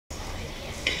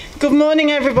Good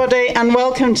morning everybody and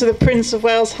welcome to the Prince of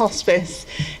Wales Hospice.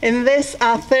 In this,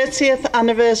 our 30th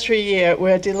anniversary year,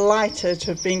 we're delighted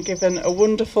to have been given a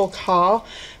wonderful car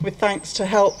with thanks to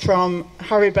help from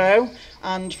Haribo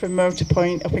and from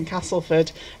Motorpoint up in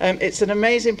Castleford. It's an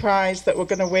amazing prize that we're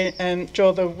going to win,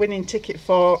 draw the winning ticket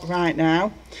for right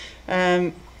now.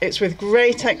 It's with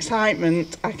great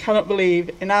excitement. I cannot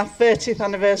believe in our 30th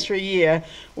anniversary year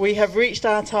we have reached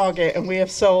our target and we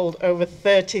have sold over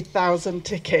 30,000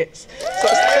 tickets. So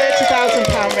it's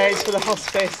 £30,000 raised for the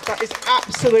hospice. That is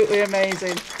absolutely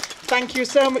amazing. Thank you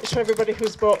so much to everybody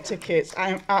who's bought tickets. I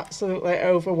am absolutely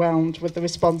overwhelmed with the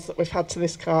response that we've had to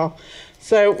this car.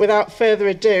 So without further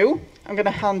ado, I'm going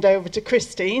to hand over to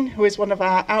Christine, who is one of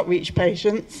our outreach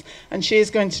patients, and she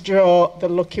is going to draw the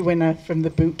lucky winner from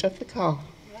the boot of the car.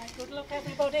 Right, good luck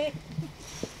everybody.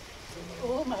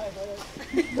 Oh my word.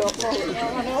 Don't fall it. No,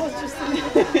 I know, it's just...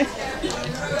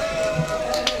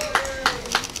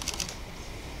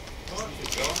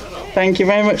 Thank you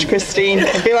very much, Christine.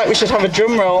 I feel like we should have a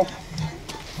drum roll.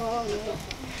 Oh, yeah.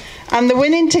 And the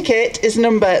winning ticket is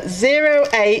number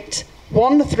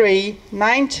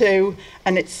 081392,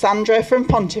 and it's Sandra from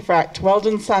Pontefract. Well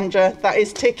done, Sandra. That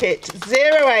is ticket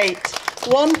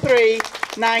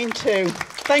 081392.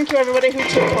 Thank you, everybody who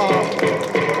took part.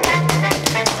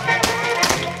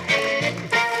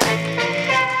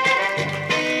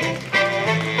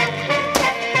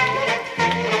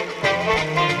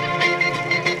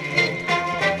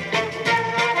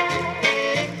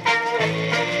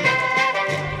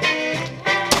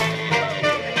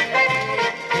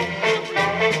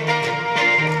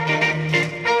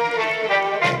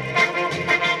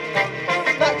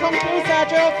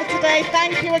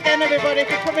 Thank you again everybody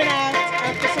for coming out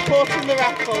and for supporting the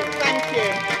raffle. Thank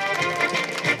you.